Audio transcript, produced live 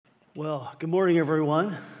Well, good morning,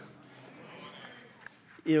 everyone.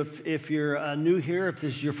 If you're new here, if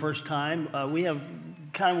this is your first time, we have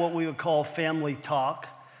kind of what we would call family talk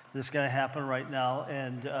that's going to happen right now,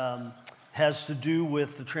 and has to do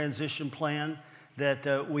with the transition plan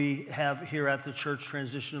that we have here at the church,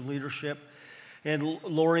 Transition of Leadership. And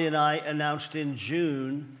Lori and I announced in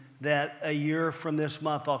June that a year from this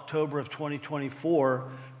month, October of 2024,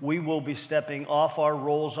 we will be stepping off our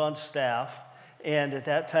roles on staff. And at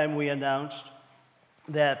that time, we announced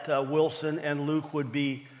that Wilson and Luke would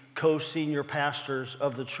be co-senior pastors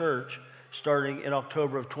of the church starting in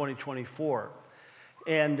October of 2024.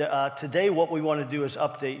 And today, what we want to do is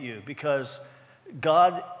update you, because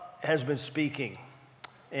God has been speaking,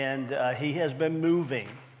 and He has been moving,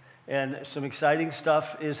 and some exciting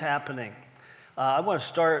stuff is happening. I want to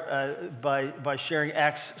start by sharing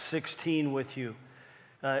Acts 16 with you.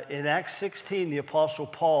 In Acts 16, the Apostle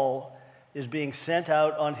Paul is being sent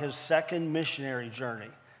out on his second missionary journey.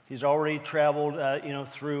 He's already traveled,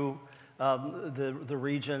 through the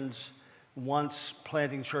regions, once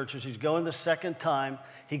planting churches. He's going the second time.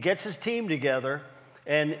 He gets his team together,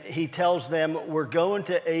 and he tells them, "We're going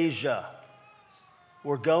to Asia.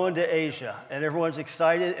 We're going to Asia." And everyone's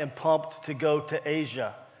excited and pumped to go to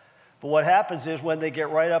Asia. But what happens is, when they get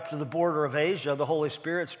right up to the border of Asia, the Holy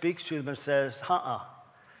Spirit speaks to them and says,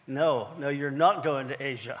 no, you're not going to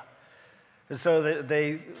Asia. And so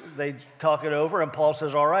they talk it over, and Paul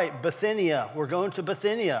says, all right, Bithynia, we're going to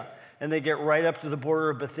Bithynia. And they get right up to the border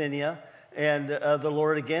of Bithynia, and the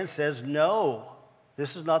Lord again says, no,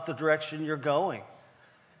 this is not the direction you're going.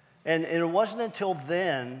 And it wasn't until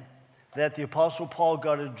then that the Apostle Paul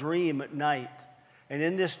got a dream at night. And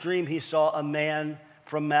in this dream, he saw a man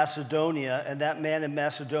from Macedonia, and that man in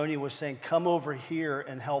Macedonia was saying, come over here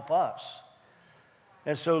and help us.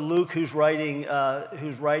 And so Luke, who's writing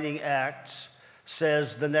Acts,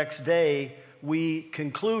 says the next day, we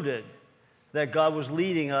concluded that God was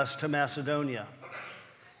leading us to Macedonia.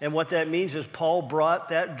 And what that means is Paul brought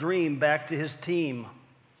that dream back to his team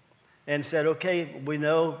and said, okay, we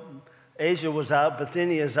know Asia was out,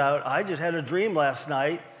 Bithynia is out. I just had a dream last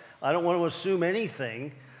night. I don't want to assume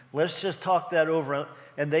anything. Let's just talk that over.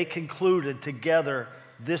 And they concluded together,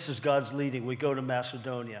 this is God's leading. We go to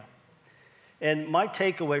Macedonia. And my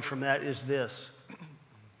takeaway from that is this.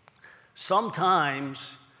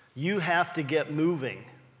 Sometimes you have to get moving.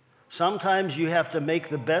 Sometimes you have to make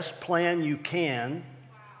the best plan you can,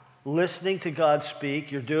 listening to God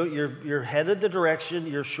speak. You're headed the direction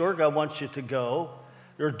you're sure God wants you to go.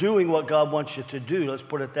 You're doing what God wants you to do, let's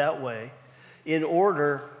put it that way, in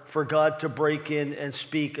order for God to break in and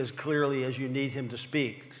speak as clearly as you need Him to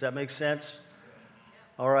speak. Does that make sense?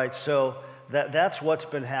 All right, so that's what's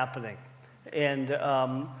been happening. And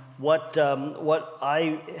what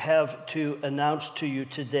I have to announce to you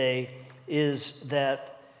today is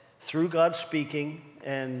that through God speaking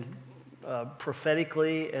and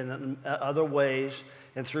prophetically and in other ways,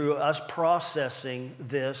 and through us processing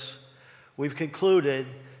this, we've concluded,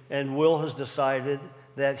 and Will has decided,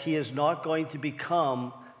 that he is not going to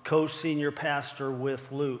become co-senior pastor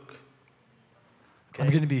with Luke. Okay? I'm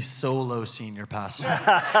going to be solo senior pastor.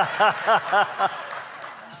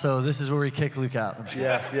 So this is where we kick Luke out. I'm sure.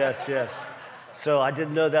 Yes. So I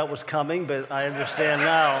didn't know that was coming, but I understand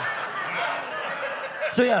now.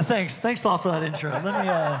 So yeah, thanks a lot for that intro. Let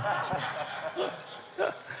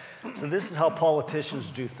me. So this is how politicians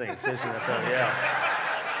do things, isn't it? Yeah.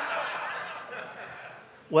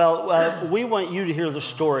 Well, we want you to hear the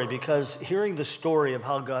story, because hearing the story of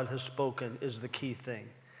how God has spoken is the key thing.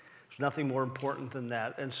 There's nothing more important than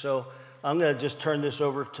that. And so I'm going to just turn this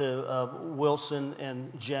over to Wilson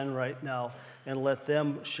and Jen right now and let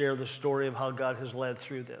them share the story of how God has led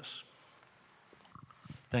through this.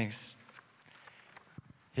 Thanks.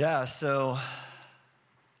 Yeah, so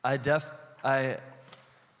I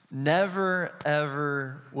never,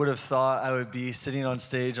 ever would have thought I would be sitting on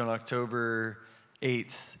stage on October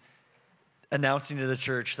 8th announcing to the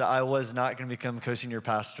church that I was not going to become co-senior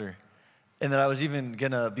pastor, and that I was even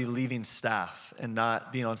going to be leaving staff and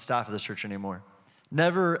not being on staff of this church anymore.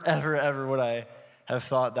 Never, ever, ever would I have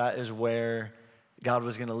thought that is where God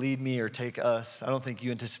was going to lead me or take us. I don't think you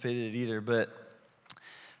anticipated it either, but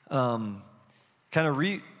the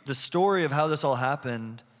story of how this all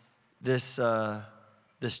happened, this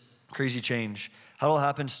crazy change, how it all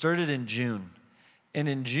happened started in June. And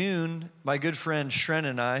in June, my good friend Shren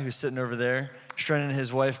and I, who's sitting over there, Shren and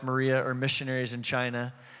his wife Maria are missionaries in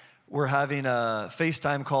China. We're having a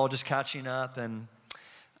FaceTime call, just catching up, and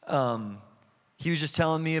he was just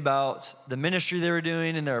telling me about the ministry they were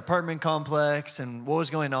doing in their apartment complex and what was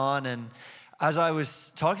going on. And as I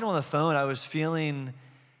was talking on the phone, I was feeling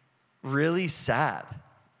really sad,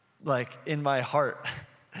 like in my heart.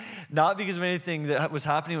 Not because of anything that was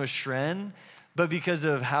happening with Shren, but because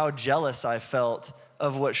of how jealous I felt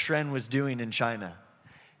of what Shren was doing in China.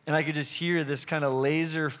 And I could just hear this kind of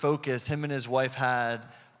laser focus him and his wife had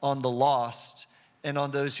on the lost and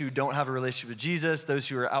on those who don't have a relationship with Jesus, those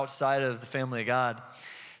who are outside of the family of God.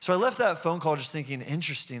 So I left that phone call just thinking,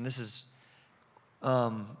 interesting, this is,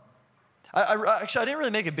 actually, I didn't really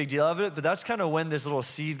make a big deal of it, but that's kind of when this little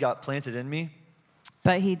seed got planted in me.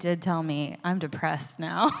 But he did tell me, I'm depressed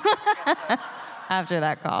now after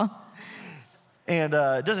that call. And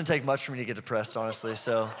it doesn't take much for me to get depressed, honestly,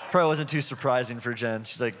 so probably wasn't too surprising for Jen.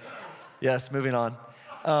 She's like, yes, moving on.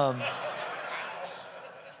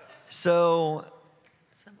 So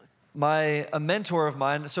a mentor of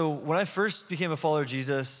mine, so when I first became a follower of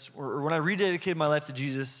Jesus, or when I rededicated my life to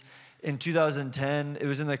Jesus in 2010, it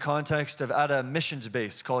was in the context of at a missions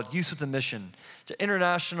base called Youth with a Mission. It's an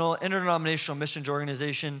international, interdenominational missions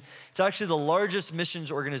organization. It's actually the largest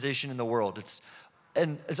missions organization in the world. It's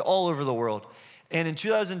all over the world. And in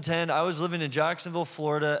 2010, I was living in Jacksonville,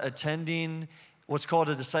 Florida, attending what's called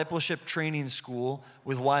a discipleship training school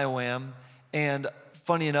with YWAM. And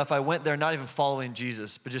funny enough, I went there not even following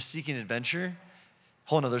Jesus, but just seeking adventure.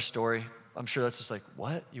 Whole nother story. I'm sure that's just like,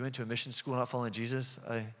 what? You went to a mission school not following Jesus?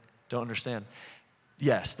 I don't understand.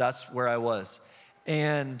 Yes, that's where I was.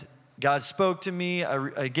 And God spoke to me.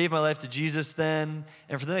 I gave my life to Jesus then.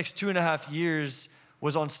 And for the next 2.5 years,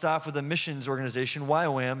 was on staff with a missions organization,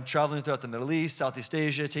 YWAM, traveling throughout the Middle East, Southeast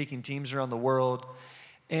Asia, taking teams around the world.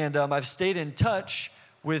 And I've stayed in touch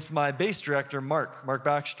with my base director, Mark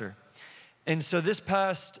Baxter. And so this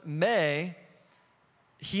past May,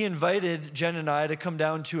 he invited Jen and I to come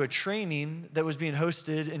down to a training that was being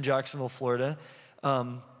hosted in Jacksonville, Florida.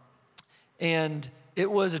 And it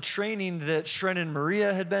was a training that Shren and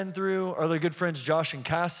Maria had been through, our other good friends Josh and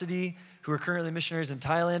Cassidy, who are currently missionaries in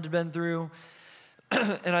Thailand, had been through.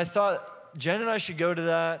 And I thought Jen and I should go to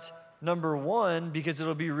that, number one, because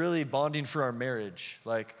it'll be really bonding for our marriage.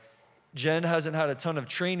 Like, Jen hasn't had a ton of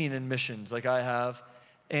training in missions like I have,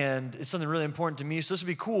 and it's something really important to me. So this would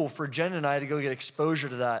be cool for Jen and I to go get exposure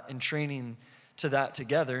to that and training to that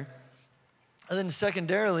together. And then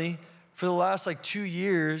secondarily, for the last 2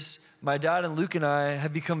 years, my dad and Luke and I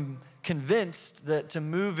have become convinced that to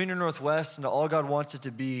move Vineyard Northwest into all God wants it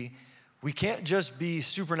to be, we can't just be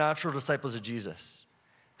supernatural disciples of Jesus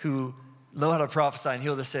who know how to prophesy and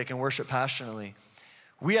heal the sick and worship passionately.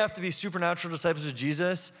 We have to be supernatural disciples of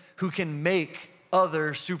Jesus who can make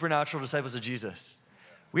other supernatural disciples of Jesus.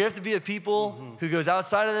 We have to be a people who goes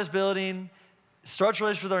outside of this building, starts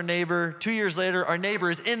relations with our neighbor. 2 years later, our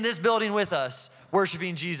neighbor is in this building with us,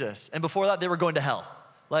 worshiping Jesus. And before that, they were going to hell.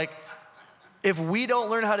 If we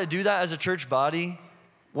don't learn how to do that as a church body,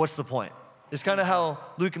 what's the point? It's kind of how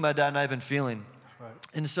Luke and my dad and I have been feeling. Right.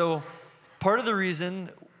 And so part of the reason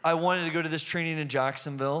I wanted to go to this training in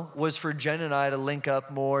Jacksonville was for Jen and I to link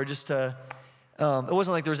up more, just to, it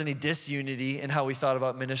wasn't like there was any disunity in how we thought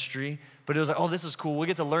about ministry, but it was like, oh, this is cool. We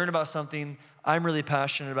get to learn about something I'm really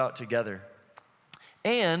passionate about together.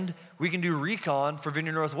 And we can do recon for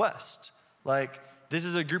Vineyard Northwest. This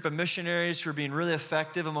is a group of missionaries who are being really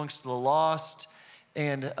effective amongst the lost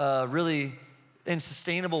and really in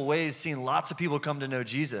sustainable ways, seeing lots of people come to know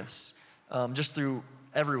Jesus just through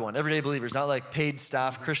everyone, everyday believers, not like paid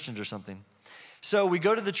staff Christians or something. So we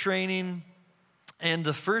go to the training, and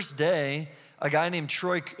the first day, a guy named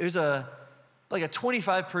Troy, it was a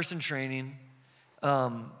 25-person training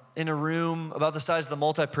in a room about the size of the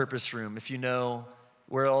multi-purpose room, if you know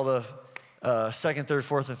where all the second, third,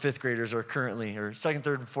 fourth, and fifth graders are currently, or second,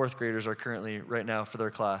 third, and fourth graders are currently right now for their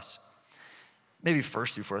class. Maybe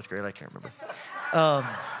first through fourth grade, I can't remember. So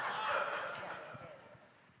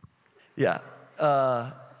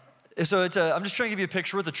I'm just trying to give you a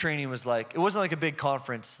picture of what the training was like. It wasn't like a big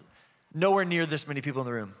conference, nowhere near this many people in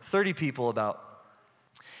the room, 30 people about.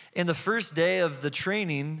 And the first day of the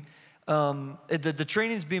training, the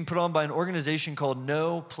training's being put on by an organization called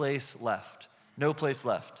No Place Left. No Place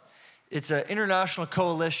Left. It's an international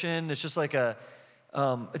coalition. It's just like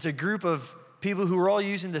it's a group of people who are all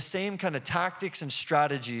using the same kind of tactics and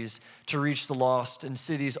strategies to reach the lost in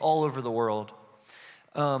cities all over the world.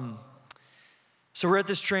 So we're at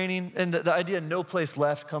this training, and the idea of no place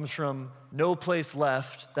left comes from no place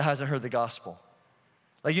left that hasn't heard the gospel.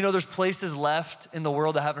 There's places left in the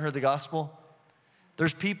world that haven't heard the gospel.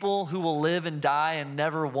 There's people who will live and die and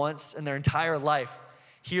never once in their entire life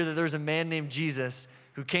hear that there's a man named Jesus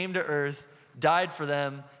who came to earth, died for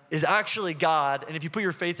them, is actually God, and if you put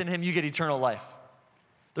your faith in him, you get eternal life.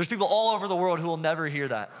 There's people all over the world who will never hear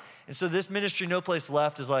that. And so this ministry, No Place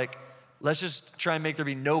Left, is like, let's just try and make there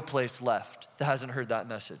be no place left that hasn't heard that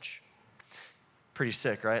message. Pretty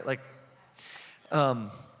sick, right?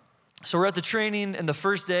 So we're at the training, and the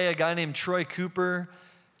first day, a guy named Troy Cooper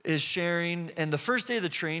is sharing. And the first day of the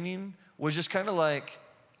training was just kind of like,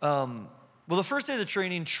 the first day of the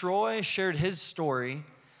training, Troy shared his story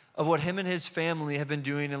of what him and his family have been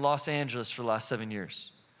doing in Los Angeles for the last 7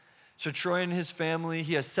 years. So Troy and his family,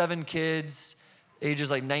 he has 7 kids, ages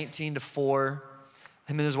like 19 to 4.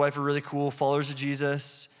 Him and his wife are really cool, followers of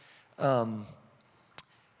Jesus,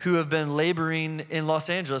 who have been laboring in Los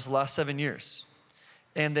Angeles the last 7 years.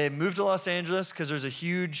 And they moved to Los Angeles because there's a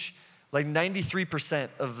huge, like 93%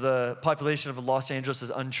 of the population of Los Angeles is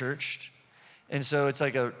unchurched. And so it's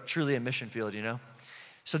like truly a mission field, you know?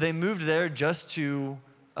 So they moved there just to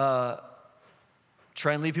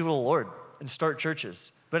try and lead people to the Lord and start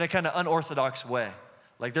churches, but in a kind of unorthodox way.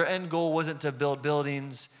 Like their end goal wasn't to build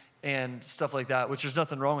buildings and stuff like that, which there's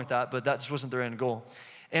nothing wrong with that, but that just wasn't their end goal.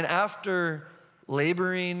 And after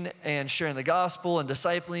laboring and sharing the gospel and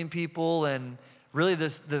discipling people and really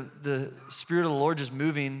the Spirit of the Lord just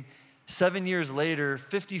moving, 7 years later,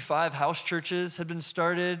 55 house churches had been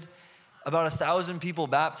started, about 1,000 people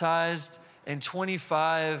baptized, and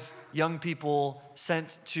 25 young people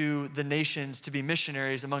sent to the nations to be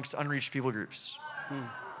missionaries amongst unreached people groups.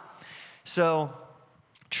 So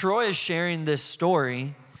Troy is sharing this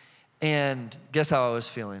story, and guess how I was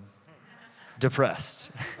feeling?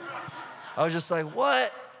 Depressed. I was just like,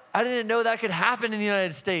 what? I didn't know that could happen in the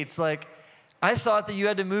United States. Like, I thought that you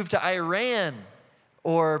had to move to Iran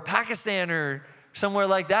or Pakistan or somewhere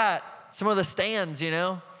like that, some of the stands, you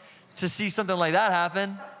know, to see something like that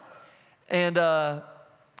happen. And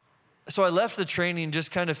so I left the training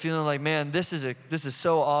just kind of feeling like, man, this is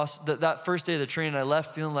so awesome. That first day of the training, I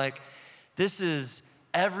left feeling like this is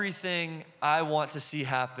everything I want to see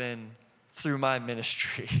happen through my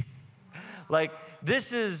ministry. Like,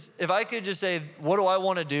 this is, if I could just say, what do I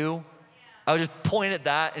want to do? I would just point at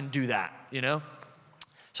that and do that, you know?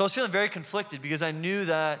 So I was feeling very conflicted because I knew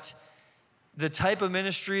that the type of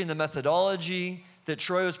ministry and the methodology that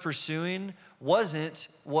Troy was pursuing wasn't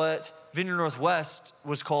what Vineyard Northwest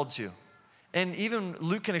was called to. And even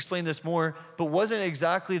Luke can explain this more, but wasn't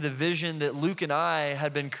exactly the vision that Luke and I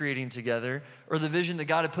had been creating together or the vision that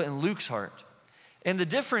God had put in Luke's heart. And the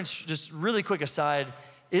difference, just really quick aside,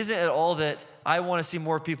 isn't at all that I want to see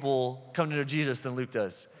more people come to know Jesus than Luke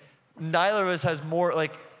does. Neither of us has more,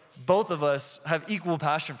 like both of us have equal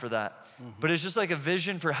passion for that. But it's just like a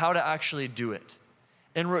vision for how to actually do it.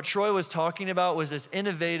 And what Troy was talking about was this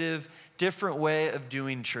innovative, different way of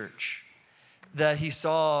doing church that he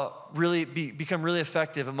saw really become really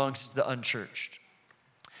effective amongst the unchurched.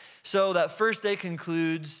 So that first day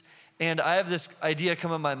concludes, and I have this idea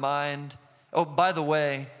come in my mind. Oh, by the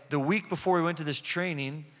way, the week before we went to this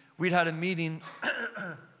training, we'd had a meeting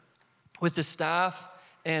with the staff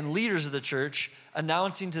and leaders of the church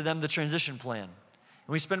announcing to them the transition plan.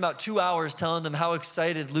 And we spent about 2 hours telling them how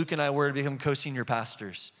excited Luke and I were to become co-senior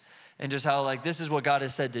pastors and just how like this is what God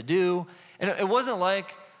has said to do. And it wasn't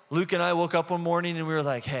like Luke and I woke up one morning and we were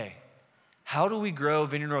like, hey, how do we grow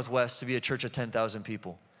Vineyard Northwest to be a church of 10,000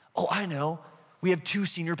 people? Oh, I know. We have 2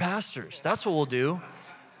 senior pastors. That's what we'll do.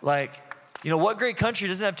 Like, you know, what great country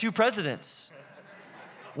doesn't have 2 presidents?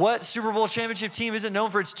 What Super Bowl championship team isn't known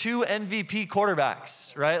for its 2 MVP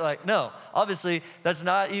quarterbacks, right? Like, no, obviously that's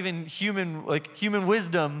not even human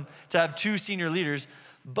wisdom to have 2 senior leaders.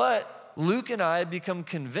 But Luke and I become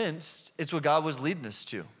convinced it's what God was leading us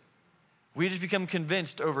to. We just become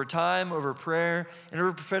convinced over time, over prayer, and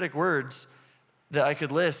over prophetic words that I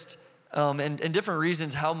could list, and different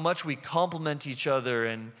reasons how much we complement each other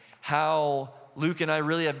and how Luke and I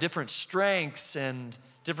really have different strengths and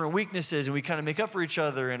different weaknesses, and we kind of make up for each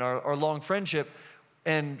other in our long friendship.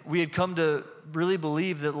 And we had come to really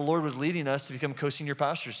believe that the Lord was leading us to become co-senior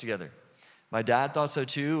pastors together. My dad thought so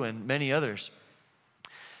too, and many others.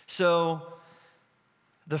 So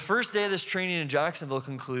the first day of this training in Jacksonville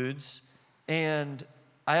concludes, and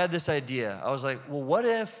I had this idea. I was like, well, what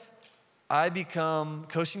if I become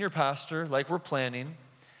co-senior pastor like we're planning,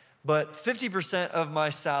 but 50% of my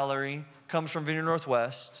salary comes from Vineyard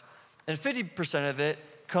Northwest, and 50% of it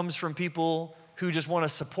comes from people who just want to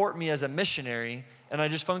support me as a missionary, and I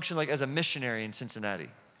just function like as a missionary in Cincinnati,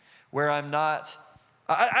 where I'm not,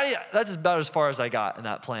 that's about as far as I got in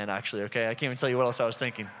that plan, actually, okay? I can't even tell you what else I was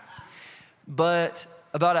thinking. But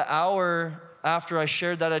about an hour after I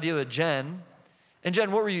shared that idea with Jen, and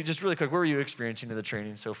Jen, what were you, just really quick, what were you experiencing in the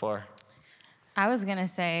training so far? I was going to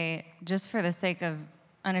say, just for the sake of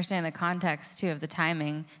understanding the context, too, of the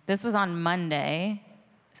timing, this was on Monday,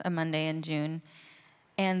 a Monday in June,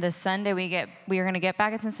 And the Sunday we were going to get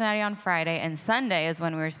back at Cincinnati on Friday, and Sunday is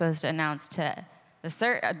when we were supposed to announce to the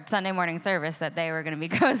Sunday morning service that they were going to be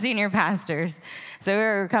co-senior pastors. So we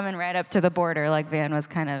were coming right up to the border, like Van was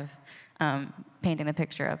kind of painting the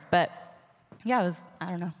picture of. But yeah, it was,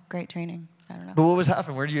 I don't know, great training. I don't know. But what was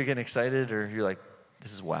happening? Were you getting excited, or you're like,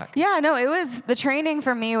 this is whack? Yeah, no, the training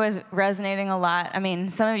for me was resonating a lot. I mean,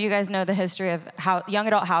 some of you guys know the history of how young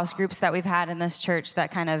adult house groups that we've had in this church that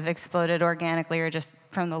kind of exploded organically or just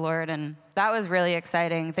from the Lord. And that was really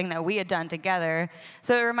exciting thing that we had done together.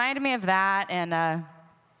 So it reminded me of that. And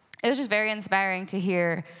it was just very inspiring to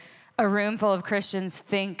hear a room full of Christians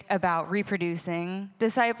think about reproducing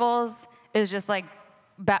disciples. It was just like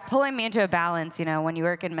pulling me into a balance. You know, when you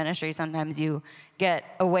work in ministry, sometimes you get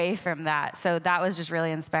away from that. So that was just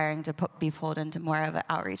really inspiring to be pulled into more of an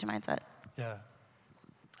outreach mindset. Yeah.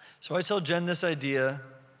 So I told Jen this idea,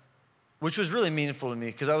 which was really meaningful to me,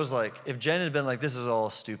 because I was like, if Jen had been like, this is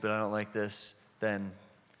all stupid, I don't like this, then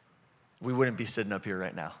we wouldn't be sitting up here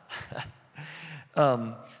right now.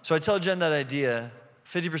 So I tell Jen that idea,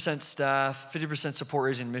 50% staff, 50% support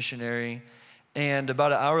raising missionary. And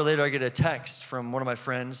about an hour later, I get a text from one of my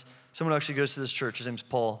friends, someone who actually goes to this church. His name's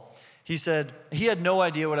Paul. He said he had no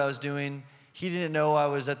idea what I was doing. He didn't know I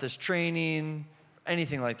was at this training,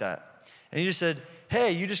 anything like that. And he just said,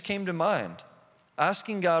 hey, you just came to mind,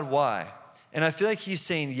 asking God why. And I feel like he's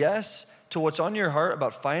saying yes to what's on your heart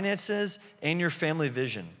about finances and your family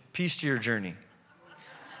vision. Peace to your journey.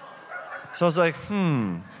 So I was like,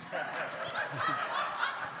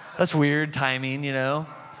 that's weird timing, you know?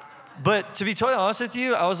 But to be totally honest with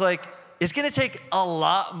you, I was like, it's gonna take a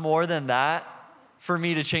lot more than that for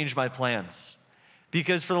me to change my plans.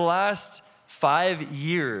 Because for the last 5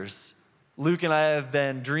 years, Luke and I have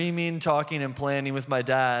been dreaming, talking, and planning with my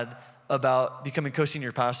dad about becoming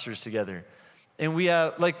co-senior pastors together. And Luke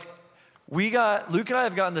and I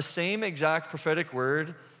have gotten the same exact prophetic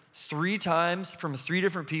word 3 times from 3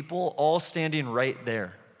 different people, all standing right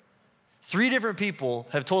there. 3 different people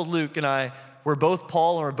have told Luke and I, we're both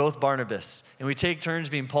Paul and we're both Barnabas. And we take turns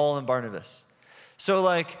being Paul and Barnabas. So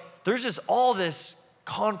like, there's just all this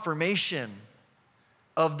confirmation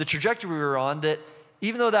of the trajectory we were on that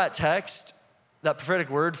even though that text, that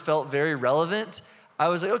prophetic word felt very relevant, I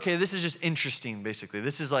was like, okay, this is just interesting, basically.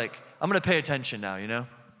 This is like, I'm gonna pay attention now, you know?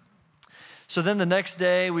 So then the next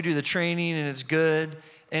day, we do the training and it's good.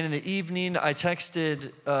 And in the evening, I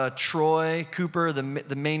texted Troy Cooper,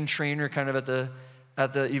 the main trainer kind of at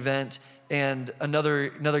the event, and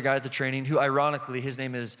another guy at the training who ironically, his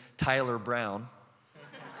name is Tyler Brown.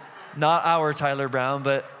 Not our Tyler Brown,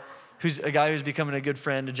 but who's a guy who's becoming a good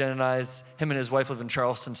friend to Jen and I's. Him and his wife live in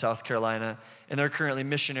Charleston, South Carolina, and they're currently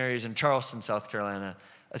missionaries in Charleston, South Carolina,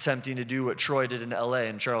 attempting to do what Troy did in LA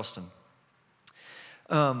and Charleston.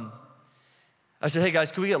 I said, hey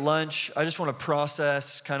guys, can we get lunch? I just want to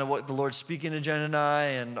process kind of what the Lord's speaking to Jen and I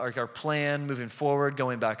and our plan moving forward,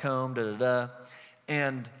 going back home,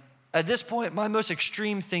 And at this point, my most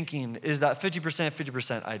extreme thinking is that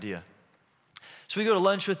 50% idea. So we go to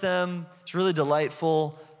lunch with them. It's really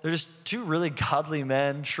delightful. They're just 2 really godly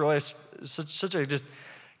men. Troy is such a just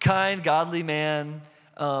kind, godly man.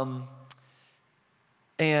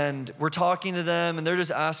 And we're talking to them, and they're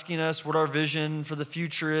just asking us what our vision for the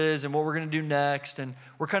future is and what we're going to do next. And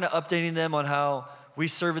we're kind of updating them on how we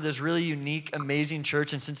serve at this really unique, amazing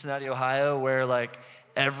church in Cincinnati, Ohio, where like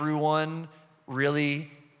everyone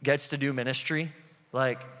really gets to do ministry.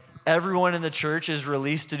 Like everyone in the church is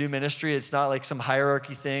released to do ministry. It's not like some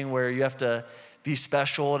hierarchy thing where you have to be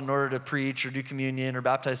special in order to preach or do communion or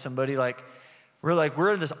baptize somebody.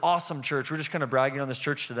 We're in this awesome church. We're just kind of bragging on this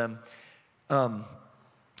church to them.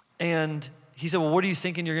 And he said, well, what are you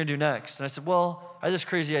thinking you're gonna do next? And I said, well, I have this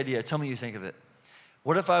crazy idea. Tell me what you think of it.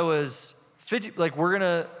 What if I was 50, I'm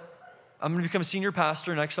gonna become a senior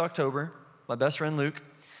pastor next October, my best friend Luke.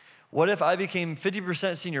 What if I became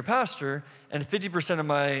 50% senior pastor and 50% of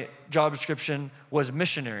my job description was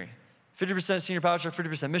missionary? 50% senior pastor,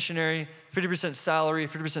 50% missionary, 50% salary,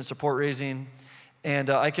 50% support raising.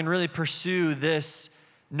 And I can really pursue this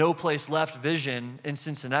no place left vision in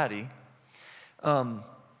Cincinnati.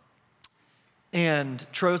 And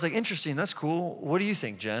Troy was like, interesting, that's cool. What do you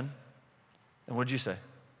think, Jen? And what'd you say?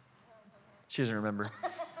 She doesn't remember.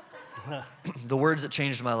 The words that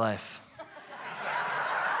changed my life.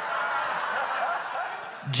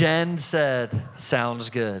 Jen said, sounds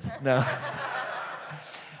good. No.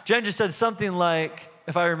 Jen just said something like,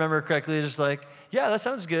 if I remember correctly, just like, yeah, that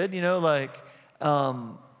sounds good. You know,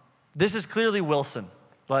 this is clearly Wilson.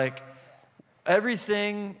 Like,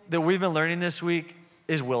 everything that we've been learning this week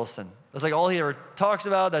is Wilson. That's like all he ever talks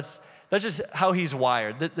about. That's just how he's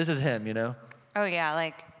wired. This is him, you know? Oh yeah,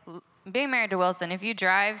 like being married to Wilson, if you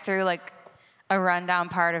drive through like a rundown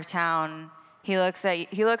part of town, he looks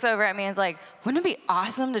over at me and is like, "Wouldn't it be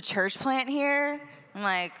awesome to church plant here?" I'm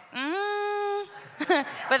like,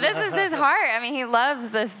 but this is his heart. I mean, he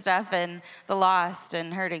loves this stuff and the lost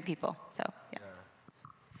and hurting people. So yeah.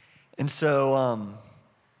 And so,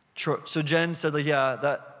 so Jen said, like, yeah,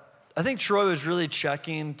 that I think Troy was really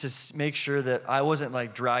checking to make sure that I wasn't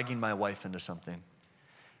like dragging my wife into something.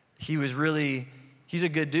 He's a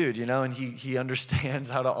good dude, you know, and he understands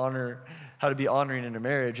how to be honoring in a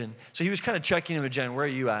marriage. And so he was kind of checking in with Jen, where are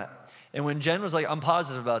you at? And when Jen was like, I'm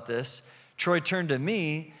positive about this, Troy turned to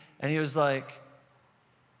me and he was like,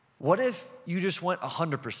 what if you just went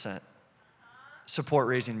 100% support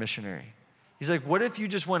Raising Missionary? He's like, what if you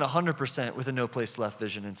just went 100% with a No Place Left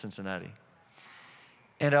vision in Cincinnati?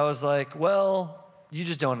 And I was like, well, you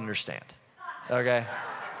just don't understand, okay?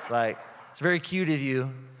 Like, it's very cute of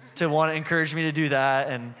you to want to encourage me to do that,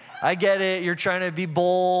 and I get it, you're trying to be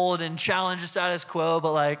bold and challenge the status quo,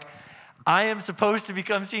 but like, I am supposed to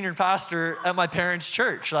become senior pastor at my parents'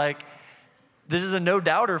 church. Like, this is a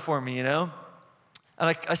no-doubter for me, you know?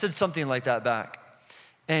 And I said something like that back.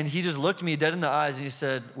 And he just looked me dead in the eyes and he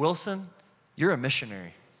said, Wilson, you're a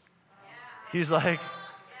missionary. He's like,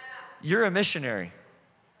 you're a missionary.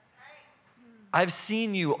 I've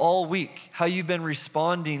seen you all week, how you've been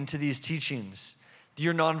responding to these teachings,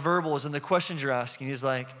 your nonverbals and the questions you're asking. He's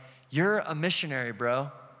like, you're a missionary, bro.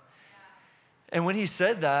 And when he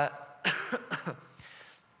said that,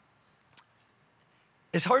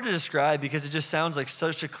 it's hard to describe because it just sounds like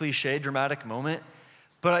such a cliche, dramatic moment.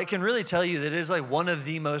 But I can really tell you that it is like one of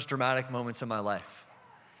the most dramatic moments in my life.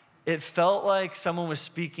 It felt like someone was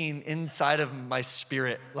speaking inside of my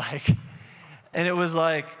spirit, like, and it was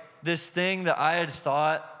like this thing that I had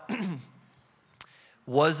thought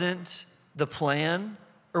wasn't the plan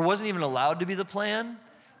or wasn't even allowed to be the plan.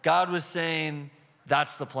 God was saying,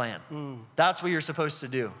 that's the plan. That's what you're supposed to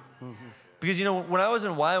do. Because, you know, when I was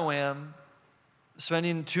in YWAM,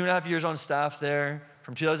 spending 2.5 years on staff there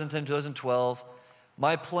from 2010 to 2012,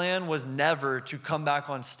 my plan was never to come back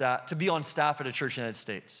on staff, to be on staff at a church in the United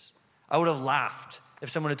States. I would have laughed if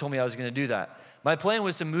someone had told me I was going to do that. My plan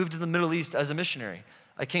was to move to the Middle East as a missionary.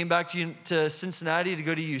 I came back to Cincinnati to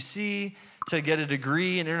go to UC, to get a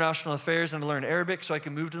degree in international affairs and to learn Arabic so I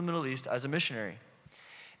could move to the Middle East as a missionary.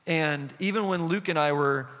 And even when Luke and I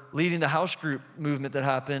were leading the house group movement that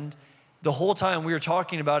happened, the whole time we were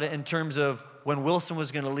talking about it in terms of when Wilson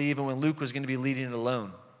was going to leave and when Luke was going to be leading it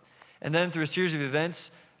alone. And then through a series of events,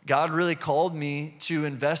 God really called me to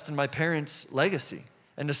invest in my parents' legacy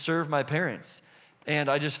and to serve my parents. And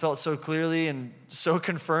I just felt so clearly and so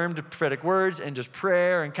confirmed to prophetic words and just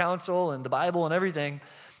prayer and counsel and the Bible and everything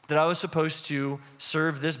that I was supposed to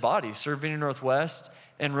serve this body, serve Vineyard Northwest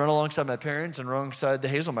and run alongside my parents and run alongside the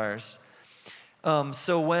Hazelmeyers.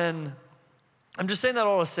 So when, I'm just saying that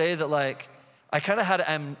all to say that like, I kind of had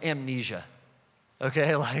amnesia,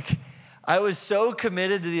 okay? Like, I was so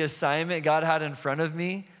committed to the assignment God had in front of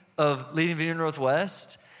me of leading Vineyard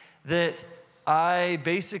Northwest that I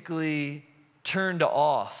basically turned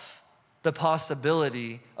off the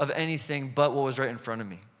possibility of anything but what was right in front of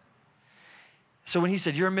me. So when he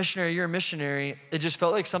said, you're a missionary, it just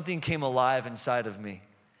felt like something came alive inside of me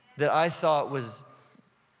that I thought was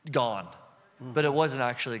gone, but it wasn't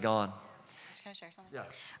actually gone. Can I share something? Yeah.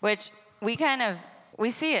 Which we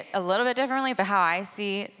see it a little bit differently, but how I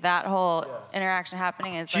see that whole interaction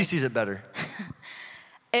happening is She sees it better.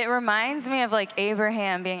 It reminds me of like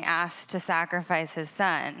Abraham being asked to sacrifice his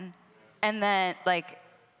son, and then like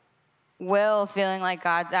Will feeling like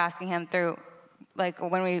God's asking him through, like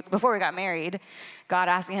before we got married, God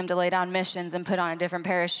asking him to lay down missions and put on a different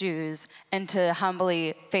pair of shoes and to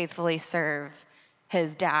humbly, faithfully serve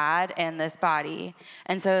his dad and this body.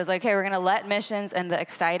 And so it was like, hey, we're gonna let missions and the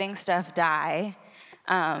exciting stuff die,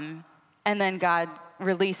 and then God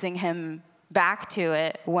releasing him back to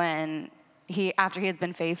it after he has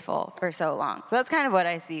been faithful for so long. So that's kind of what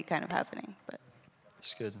I see kind of happening. But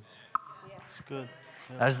It's good. It's good.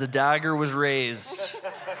 As the dagger was raised,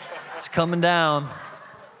 it's coming down.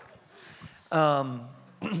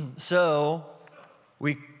 So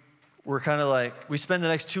we're kind of like, we spend the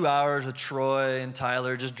next 2 hours with Troy and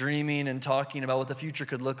Tyler just dreaming and talking about what the future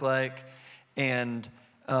could look like. And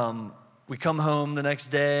we come home the next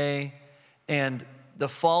day, and the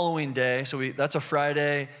following day, that's a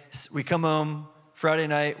Friday, we come home Friday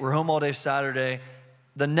night, we're home all day Saturday.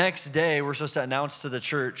 The next day, we're supposed to announce to the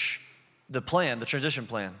church the plan, the transition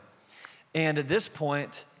plan. And at this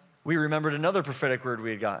point, we remembered another prophetic word we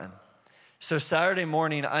had gotten. So Saturday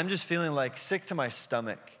morning, I'm just feeling like sick to my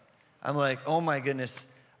stomach. I'm like, oh my goodness,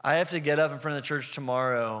 I have to get up in front of the church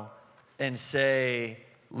tomorrow and say,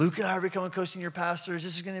 Luke and I are becoming co-senior pastors.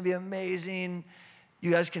 This is going to be amazing. You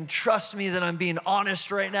guys can trust me that I'm being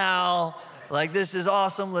honest right now. Like, this is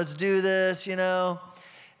awesome. Let's do this, you know?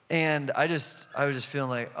 And I was just feeling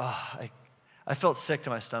like, I felt sick to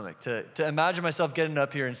my stomach to imagine myself getting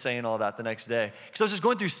up here and saying all that the next day. Because I was just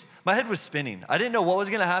going through, my head was spinning. I didn't know what was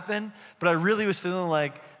going to happen, but I really was feeling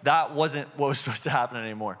like that wasn't what was supposed to happen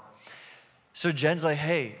anymore. So Jen's like,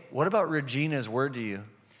 hey, what about Regina's word to you?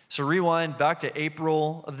 So rewind back to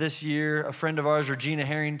April of this year. A friend of ours, Regina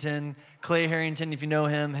Harrington, Clay Harrington, if you know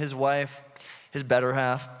him, his wife, his better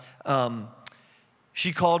half,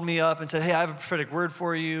 she called me up and said, hey, I have a prophetic word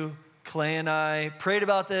for you. Clay and I prayed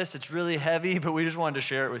about this. It's really heavy, but we just wanted to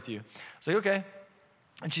share it with you. I was like, okay.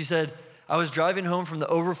 And she said, I was driving home from the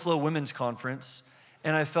Overflow Women's Conference,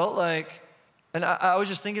 and I felt like, and I was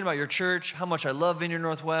just thinking about your church, how much I love Vineyard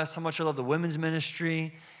Northwest, how much I love the women's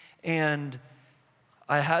ministry, and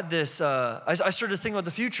I had this, I started to think about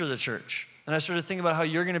the future of the church, and I started to think about how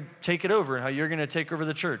you're going to take it over and how you're going to take over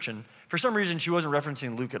the church. And for some reason, she wasn't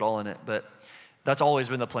referencing Luke at all in it, but that's always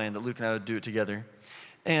been the plan, that Luke and I would do it together.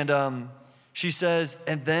 And she says,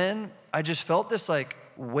 and then I just felt this like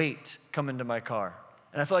weight come into my car.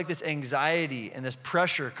 And I felt like this anxiety and this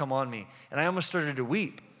pressure come on me. And I almost started to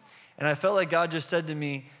weep. And I felt like God just said to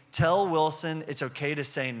me, tell Wilson it's okay to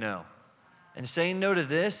say no. And saying no to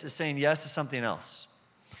this is saying yes to something else.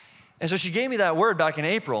 And so she gave me that word back in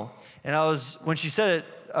April. And when she said it,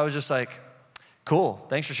 I was just like, cool,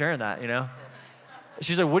 thanks for sharing that, you know?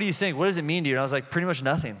 She's like, what do you think? What does it mean to you? And I was like, pretty much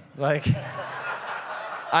nothing. Like,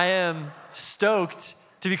 I am stoked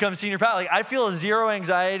to become senior pastor. Like, I feel zero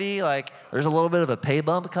anxiety. Like, there's a little bit of a pay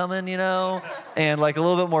bump coming, you know, and like a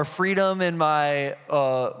little bit more freedom in my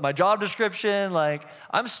my job description. Like,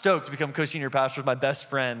 I'm stoked to become co-senior pastor with my best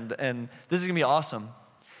friend, and this is gonna be awesome.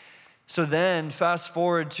 So then, fast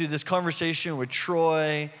forward to this conversation with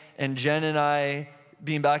Troy and Jen and I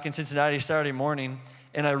being back in Cincinnati Saturday morning,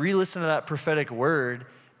 and I re-listened to that prophetic word,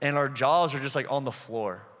 and our jaws are just like on the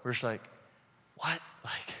floor. We're just like, what?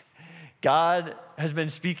 Like, God has been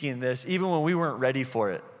speaking this even when we weren't ready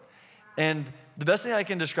for it. And the best thing I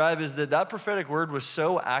can describe is that prophetic word was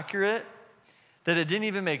so accurate that it didn't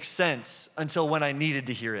even make sense until when I needed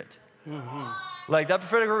to hear it. Mm-hmm. Like, that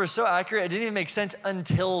prophetic word was so accurate, it didn't even make sense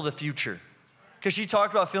until the future. Because she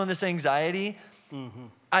talked about feeling this anxiety. Mm-hmm.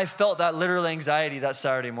 I felt that literal anxiety that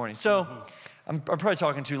Saturday morning. So I'm probably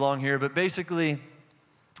talking too long here, but basically,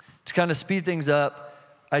 to kind of speed things up,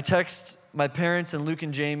 I text my parents and Luke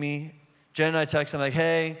and Jamie. Jen and I text them like,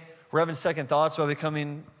 hey, we're having second thoughts about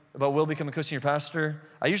Will becoming co-senior pastor.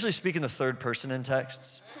 I usually speak in the third person in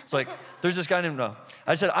texts. It's like, there's this guy named No.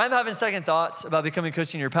 I said, I'm having second thoughts about becoming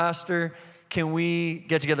co-senior pastor. Can we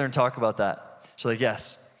get together and talk about that? So like,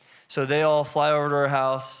 yes. So they all fly over to our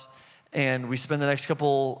house, and we spend the next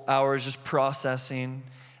couple hours just processing.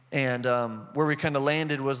 And where we kind of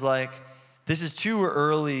landed was like, this is too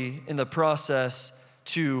early in the process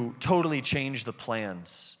to totally change the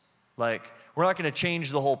plans. Like, we're not going to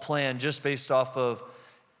change the whole plan just based off of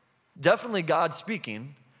definitely God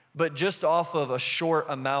speaking, but just off of a short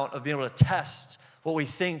amount of being able to test what we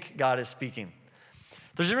think God is speaking.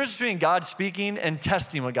 There's a difference between God speaking and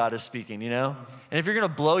testing what God is speaking, you know? And if you're going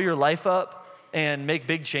to blow your life up and make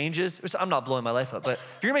big changes, which I'm not blowing my life up, but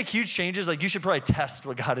if you're going to make huge changes, like, you should probably test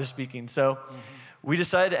what God is speaking. So we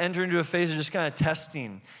decided to enter into a phase of just kind of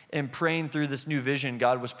testing and praying through this new vision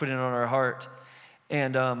God was putting on our heart.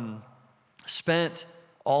 And spent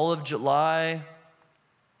all of July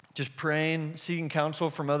just praying, seeking counsel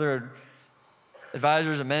from other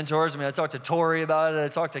advisors and mentors. I mean, I talked to Tori about it. I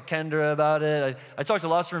talked to Kendra about it. I talked to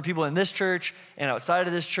lots of different people in this church and outside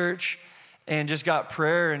of this church, and just got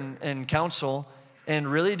prayer and counsel, and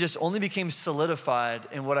really just only became solidified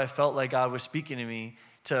in what I felt like God was speaking to me,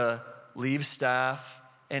 to leave staff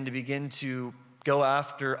and to begin to go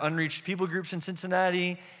after unreached people groups in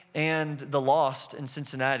Cincinnati and the lost in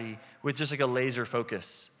Cincinnati with just like a laser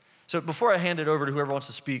focus. So before I hand it over to whoever wants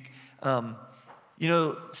to speak, you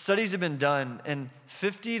know, studies have been done, and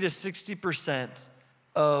 50 to 60%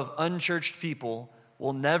 of unchurched people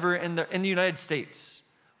will never in the United States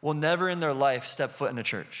will never in their life step foot in a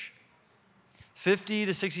church. 50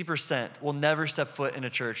 to 60% will never step foot in a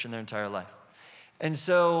church in their entire life. And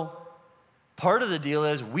so part of the deal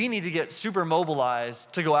is we need to get super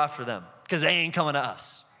mobilized to go after them, because they ain't coming to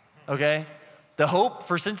us, okay? The hope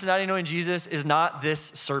for Cincinnati Knowing Jesus is not this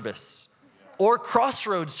service or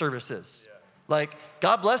Crossroads services. Like,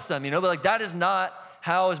 God bless them, you know, but like, that is not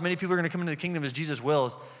how as many people are gonna come into the kingdom as Jesus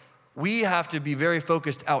wills. We have to be very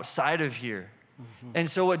focused outside of here And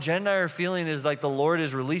so what Jen and I are feeling is like the Lord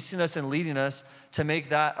is releasing us and leading us to make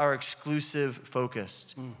that our exclusive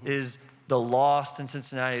focus, is the lost in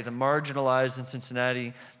Cincinnati, the marginalized in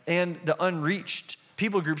Cincinnati, and the unreached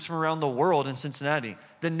people groups from around the world in Cincinnati.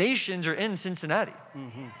 The nations are in Cincinnati.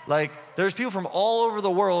 Like, there's people from all over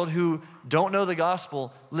the world who don't know the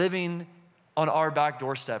gospel living on our back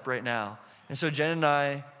doorstep right now. And so Jen and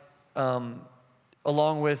I,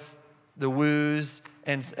 along with the Woos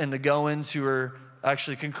and the Goins, who are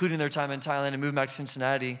actually concluding their time in Thailand and moving back to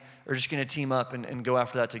Cincinnati, are just gonna team up and go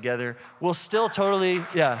after that together. We'll still totally,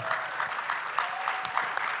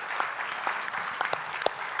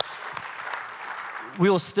 we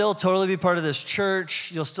will still totally be part of this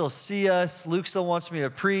church. You'll still see us. Luke still wants me to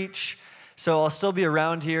preach. So I'll still be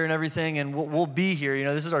around here and everything, and we'll be here. You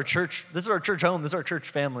know, this is our church. This is our church home. This is our church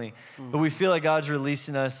family. But we feel like God's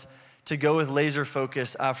releasing us to go with laser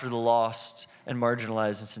focus after the lost and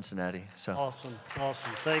marginalized in Cincinnati. So Awesome.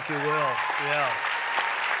 Thank you, Will. Yeah.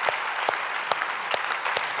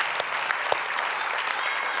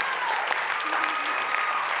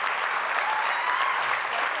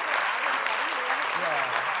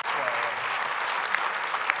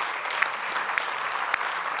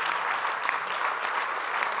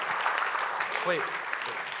 wait.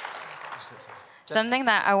 Something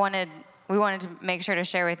that we wanted to make sure to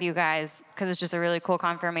share with you guys, because it's just a really cool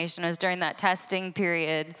confirmation, was during that testing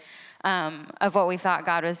period of what we thought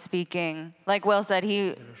God was speaking. Like Will said,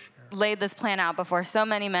 he laid this plan out before so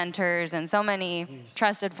many mentors and so many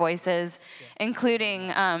trusted voices, including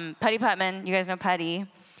Putty Putman, you guys know Putty,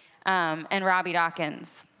 and Robbie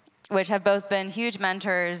Dawkins, which have both been huge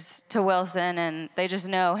mentors to Wilson, and they just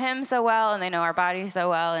know him so well, and they know our body so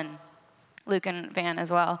well, and Luke and Van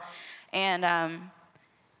as well. And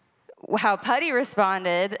how Putty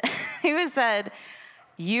responded, he said,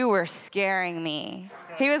 "You were scaring me."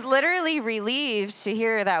 He was literally relieved to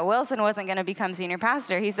hear that Wilson wasn't going to become senior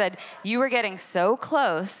pastor. He said, "You were getting so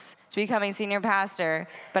close to becoming senior pastor,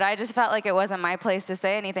 but I just felt like it wasn't my place to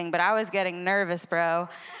say anything, but I was getting nervous, bro."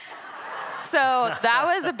 So that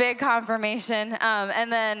was a big confirmation.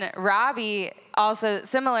 And then Robbie also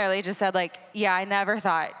similarly just said, like, "Yeah, I never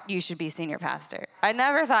thought you should be senior pastor. I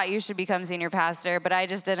never thought you should become senior pastor, but I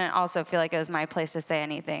just didn't also feel like it was my place to say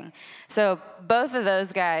anything." So both of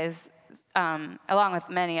those guys, along with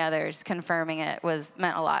many others, confirming it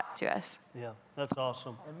meant a lot to us. Yeah, that's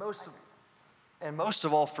awesome. And most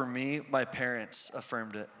of all for me, my parents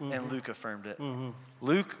affirmed it, and Luke affirmed it.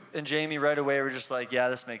 Luke and Jamie right away were just like, "Yeah,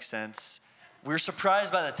 this makes sense." We were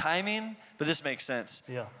surprised by the timing, but this makes sense.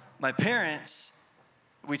 Yeah. My parents,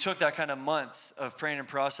 we took that kind of month of praying and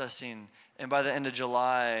processing, and by the end of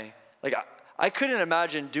July, like I couldn't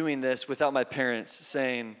imagine doing this without my parents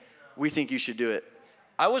saying, "We think you should do it."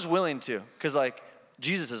 I was willing to, because like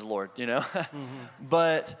Jesus is Lord, you know?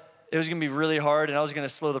 But it was gonna be really hard, and I was gonna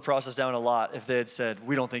slow the process down a lot if they had said,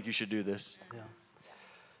 "We don't think you should do this." Yeah.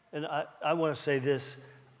 And I want to say this.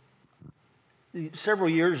 Several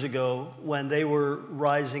years ago, when they were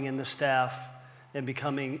rising in the staff and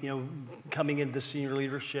becoming, coming into the senior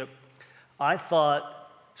leadership, I thought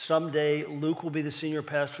someday Luke will be the senior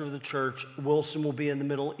pastor of the church, Wilson will be in the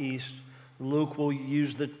Middle East, Luke will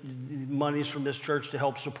use the monies from this church to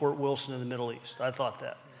help support Wilson in the Middle East. I thought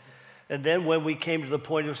that. And then when we came to the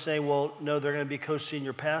point of saying, well, no, they're going to be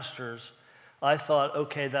co-senior pastors, I thought,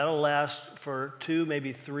 okay, that'll last for 2,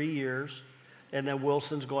 maybe 3 years, and then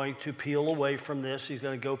Wilson's going to peel away from this. He's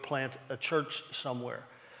going to go plant a church somewhere,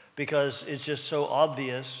 because it's just so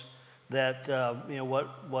obvious that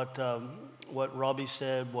what Robbie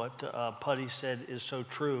said, what Putty said is so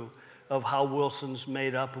true of how Wilson's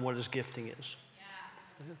made up and what his gifting is.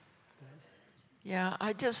 Yeah,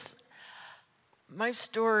 my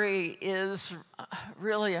story is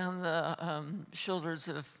really on the shoulders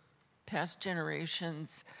of past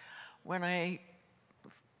generations. When I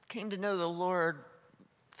came to know the Lord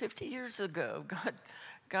 50 years ago,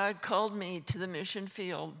 God called me to the mission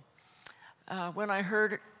field. When I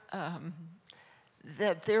heard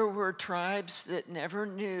that there were tribes that never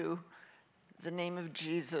knew the name of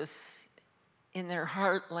Jesus in their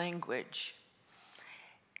heart language.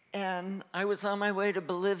 And I was on my way to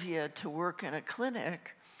Bolivia to work in a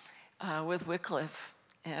clinic with Wycliffe,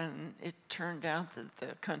 and it turned out that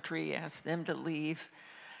the country asked them to leave.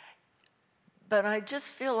 But I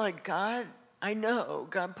just feel like God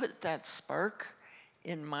put that spark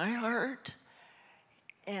in my heart,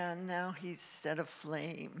 and now He's set a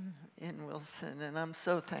flame in Wilson, and I'm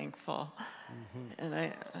so thankful.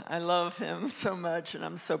 And I love him so much, and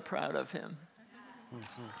I'm so proud of him.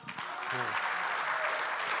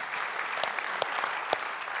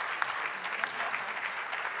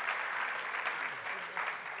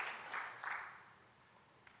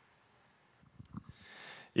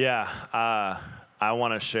 Yeah, I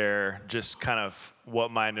want to share just kind of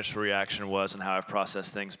what my initial reaction was and how I've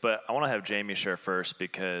processed things. But I want to have Jamie share first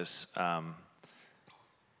because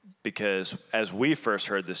as we first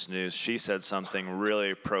heard this news, she said something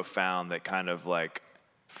really profound that kind of like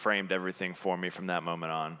framed everything for me from that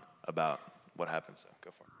moment on about what happened. So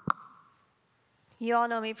go for it. You all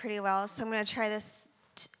know me pretty well, so I'm going to try this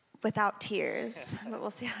without tears, but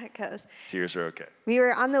we'll see how it goes. Tears are okay. We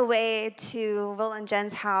were on the way to Will and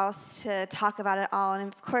Jen's house to talk about it all, and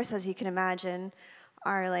of course, as you can imagine,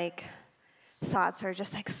 our like thoughts are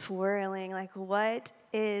just like swirling, like what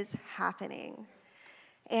is happening?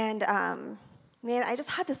 And man, I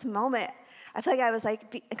just had this moment. I feel like I was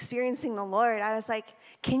like experiencing the Lord. I was like,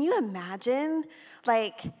 can you imagine,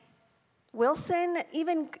 like Wilson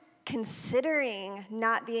even considering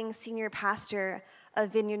not being senior pastor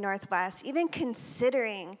of Vineyard Northwest, even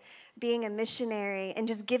considering being a missionary and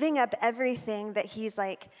just giving up everything that he's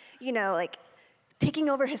like, you know, like taking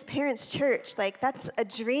over his parents' church. Like that's a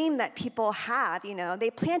dream that people have, you know. They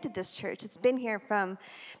planted this church. They've been here from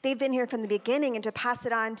the beginning, and to pass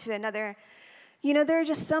it on to another, you know, there are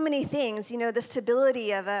just so many things, you know, the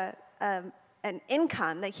stability of an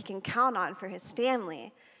income that he can count on for his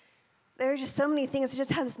family. There are just so many things. I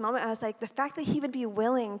just had this moment. I was like, the fact that he would be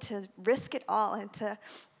willing to risk it all and to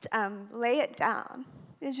lay it down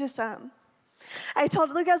is just, I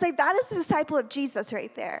told Luke, I was like, that is the disciple of Jesus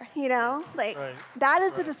right there, you know? Like, Right. that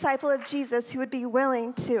is the disciple of Jesus who would be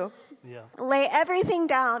willing to Yeah. lay everything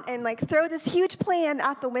down and like throw this huge plan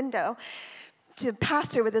out the window to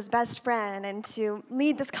pastor with his best friend and to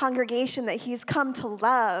lead this congregation that he's come to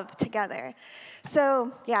love together.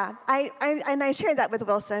 So yeah, I shared that with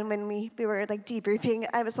Wilson when we were like debriefing.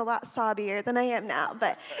 I was a lot sobbier than I am now,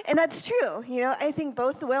 and that's true. You know, I think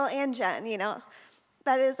both Will and Jen, you know,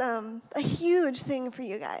 that is a huge thing for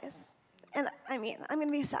you guys. And I mean, I'm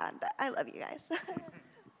gonna be sad, but I love you guys.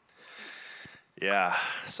 Yeah,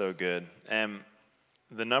 so good. And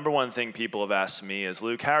the number one thing people have asked me is,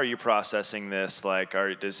 Luke, how are you processing this? Like,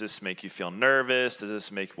 does this make you feel nervous?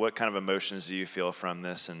 What kind of emotions do you feel from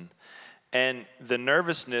this? And the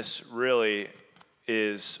nervousness really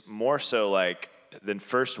is more so like the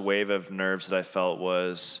first wave of nerves that I felt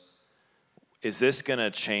was, is this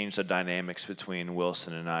gonna change the dynamics between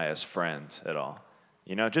Wilson and I as friends at all?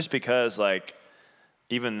 You know, just because like,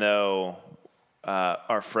 even though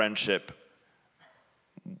our friendship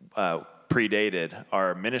predated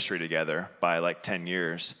our ministry together by like 10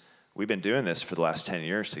 years. We've been doing this for the last 10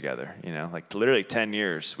 years together, you know, like literally 10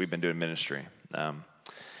 years we've been doing ministry.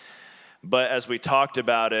 But as we talked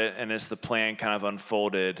about it and as the plan kind of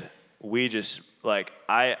unfolded, we just like,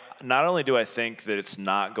 not only do I think that it's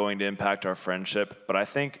not going to impact our friendship, but I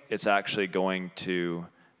think it's actually going to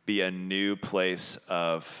be a new place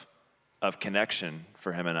of connection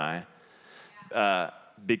for him and I.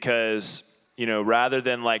 Because, you know, rather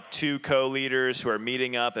than like two co-leaders who are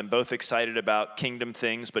meeting up and both excited about kingdom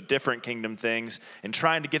things, but different kingdom things, and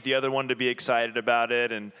trying to get the other one to be excited about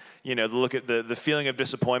it, and, you know, look at the feeling of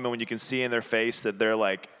disappointment when you can see in their face that they're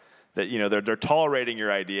like, that, you know, they're tolerating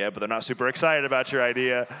your idea, but they're not super excited about your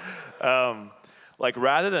idea. Like,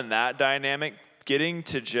 rather than that dynamic, getting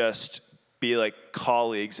to just be like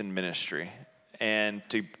colleagues in ministry, and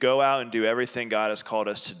to go out and do everything God has called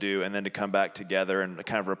us to do, and then to come back together and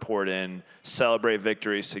kind of report in, celebrate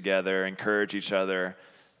victories together, encourage each other.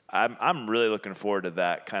 I'm really looking forward to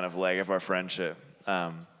that kind of leg of our friendship.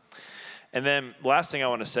 And then last thing I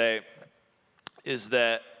want to say is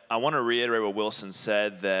that I want to reiterate what Wilson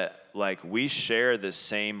said, that like we share the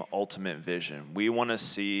same ultimate vision. We want to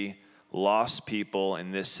see lost people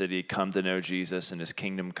in this city come to know Jesus and his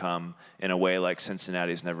kingdom come in a way like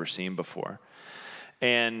Cincinnati's never seen before.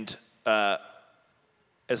 And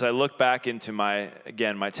as I look back into my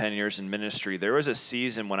 10 years in ministry, there was a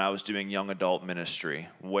season when I was doing young adult ministry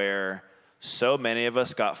where so many of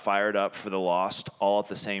us got fired up for the lost all at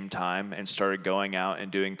the same time and started going out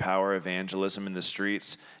and doing power evangelism in the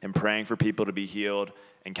streets and praying for people to be healed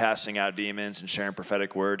and casting out demons and sharing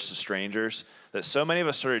prophetic words to strangers, that so many of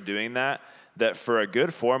us started doing that for a good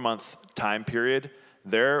 4-month time period,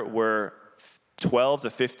 there were 12 to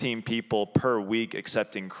 15 people per week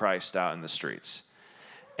accepting Christ out in the streets.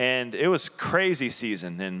 And it was crazy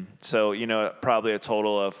season. And so, you know, probably a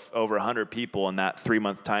total of over 100 people in that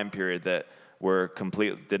 3-month time period that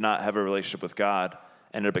did not have a relationship with God,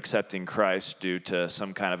 ended up accepting Christ due to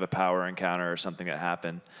some kind of a power encounter or something that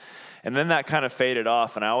happened. And then that kind of faded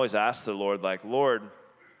off. And I always asked the Lord, like, Lord,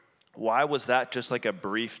 why was that just like a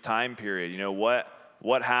brief time period? You know,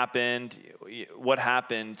 what happened? Why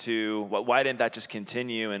didn't that just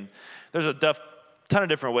continue? And there's a ton of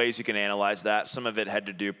different ways you can analyze that. Some of it had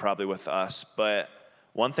to do probably with us. But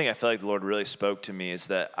one thing I feel like the Lord really spoke to me is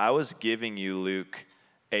that I was giving you, Luke,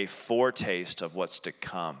 a foretaste of what's to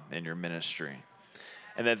come in your ministry.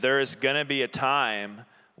 And that there is going to be a time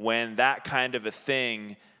when that kind of a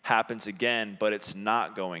thing happens again, but it's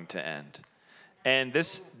not going to end. And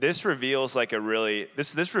this reveals like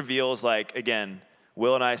this reveals like, again,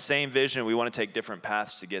 Will and I, same vision. We want to take different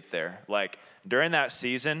paths to get there. Like during that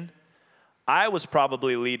season, I was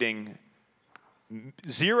probably leading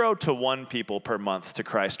 0 to 1 people per month to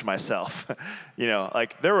Christ myself.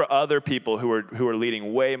 Like there were other people who were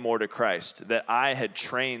leading way more to Christ that I had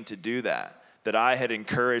trained to do that I had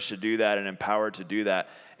encouraged to do that and empowered to do that.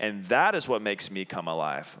 And that is what makes me come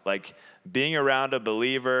alive. Like being around a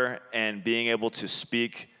believer and being able to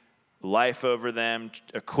speak life over them,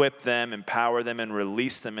 equip them, empower them, and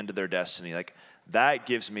release them into their destiny. Like that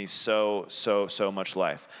gives me so much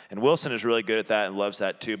life. And Wilson is really good at that and loves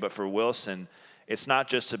that too. But for Wilson, it's not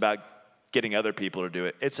just about getting other people to do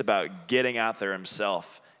it. It's about getting out there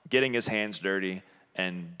himself, getting his hands dirty,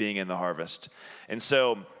 and being in the harvest. And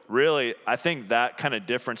so really, I think that kind of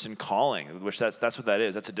difference in calling, which that's what that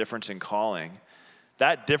is. That's a difference in calling.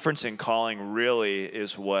 That difference in calling really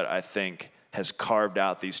is what I think has carved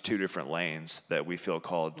out these 2 different lanes that we feel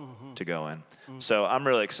called to go in. So I'm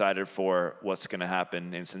really excited for what's going to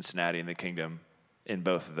happen in Cincinnati and the kingdom in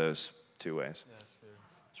both of those 2 ways.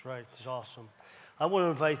 That's right. It's awesome. I want to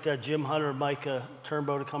invite Jim Hunter and Micah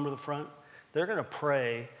Turnbow to come to the front. They're going to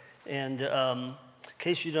pray. And in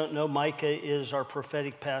case you don't know, Micah is our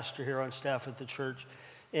prophetic pastor here on staff at the church.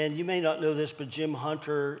 And you may not know this, but Jim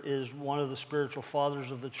Hunter is one of the spiritual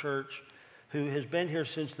fathers of the church who has been here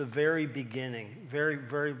since the very beginning, very,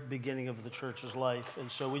 very beginning of the church's life.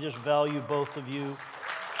 And so we just value both of you.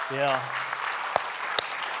 Yeah.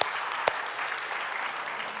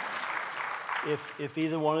 If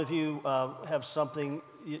either one of you have something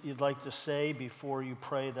you'd like to say before you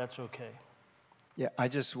pray, that's okay. Yeah,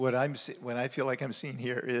 what I feel like I'm seeing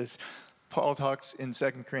here is Paul talks in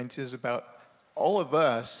 2 Corinthians about all of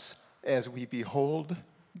us as we behold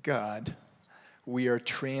God, we are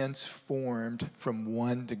transformed from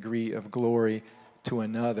one degree of glory to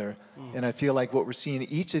another. And I feel like what we're seeing,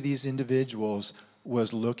 each of these individuals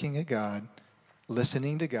was looking at God,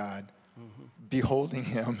 listening to God, beholding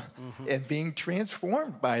him, and being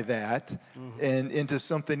transformed by that and into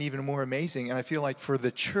something even more amazing. And I feel like for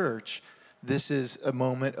the church, this is a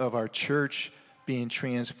moment of our church being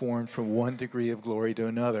transformed from one degree of glory to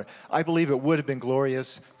another. I believe it would have been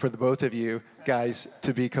glorious for the both of you guys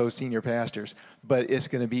to be co-senior pastors, but it's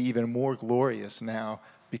going to be even more glorious now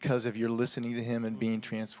because of your listening to him and being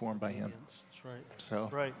transformed by him. That's right. So.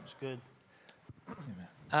 That's right. It's good.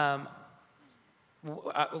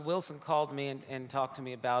 Wilson called me and talked to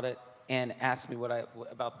me about it and asked me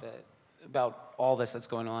about all this that's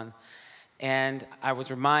going on. And I was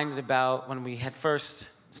reminded about when we had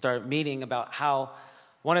first started meeting about how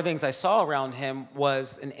one of the things I saw around him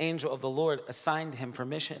was an angel of the Lord assigned him for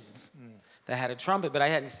missions that had a trumpet, but I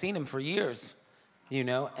hadn't seen him for years,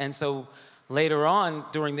 And so later on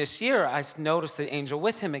during this year, I noticed the angel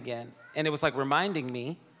with him again. And it was like reminding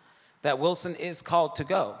me that Wilson is called to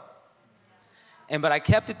go. But I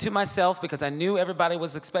kept it to myself because I knew everybody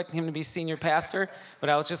was expecting him to be senior pastor. But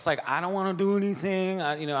I was just like, I don't want to do anything.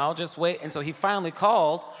 I'll just wait. And so he finally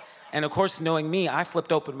called. And of course, knowing me, I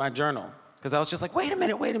flipped open my journal because I was just like, wait a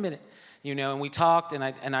minute. And we talked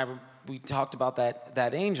we talked about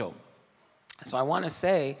that angel. So I want to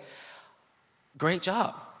say, great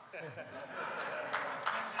job.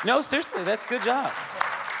 No, seriously, that's a good job.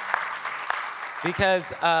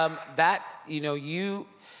 Because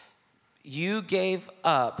you gave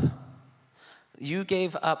up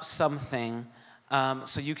something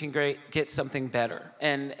so you can get something better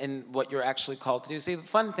and what you're actually called to do. See, the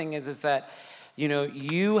fun thing is that,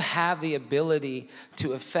 you have the ability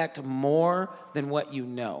to affect more than what you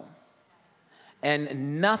know.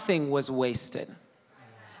 And nothing was wasted.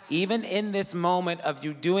 Even in this moment of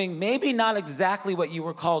you doing maybe not exactly what you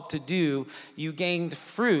were called to do, you gained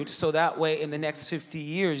fruit so that way in the next 50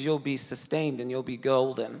 years you'll be sustained and you'll be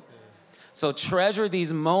golden. So treasure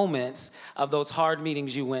these moments of those hard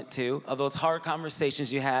meetings you went to, of those hard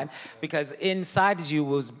conversations you had, because inside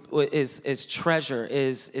you is treasure,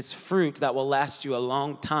 is fruit that will last you a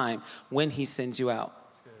long time when he sends you out.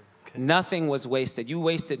 Okay. Nothing was wasted. You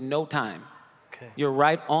wasted no time. Okay. You're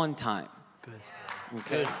right on time. Good.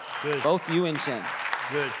 Okay. Good. Both you and Jen.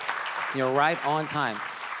 Good. You're right on time.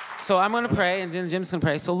 So I'm going to pray, and then Jim's going to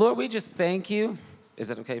pray. So Lord, we just thank you. Is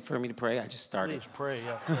it okay for me to pray? I just started. Please pray,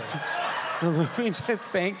 yeah. Pray. So we just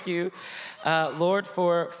thank you, Lord,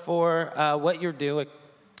 for what you're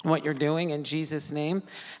doing in Jesus' name.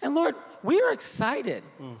 And Lord, we are excited.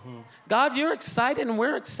 God, you're excited and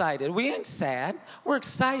we're excited. We ain't sad, we're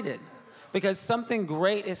excited because something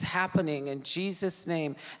great is happening in Jesus'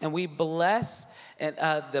 name. And we bless and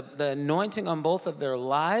the anointing on both of their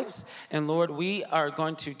lives. And Lord, we are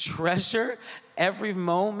going to treasure every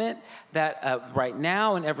moment that right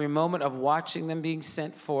now and every moment of watching them being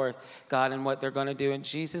sent forth, God, and what they're going to do in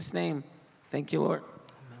Jesus' name. Thank you, Lord.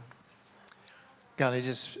 God, I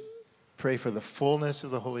just pray for the fullness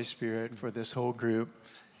of the Holy Spirit for this whole group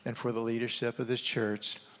and for the leadership of this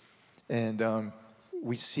church. And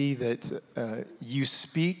we see that you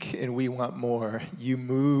speak and we want more. You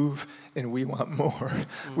move and we want more.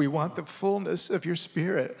 We want the fullness of your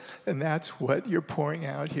Spirit, and that's what you're pouring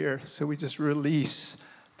out here. So we just release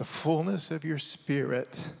the fullness of your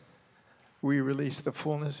Spirit. We release the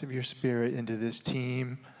fullness of your Spirit into this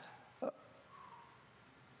team.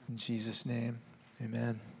 In Jesus' name,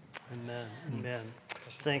 amen. Amen. Amen.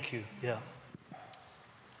 Thank you. Yeah. Are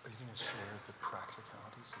you going to share the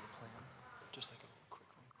practicalities of the plan? Just like a quick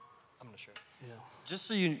one. I'm going to share. Yeah.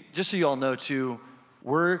 Just so you all know too,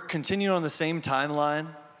 we're continuing on the same timeline.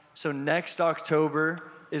 So next October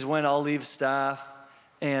is when I'll leave staff,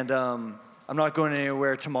 and I'm not going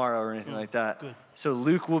anywhere tomorrow or anything like that. Good. So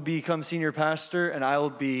Luke will become senior pastor, and I will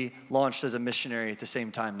be launched as a missionary at the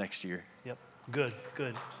same time next year. Yep. Good.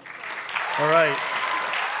 Good. All right.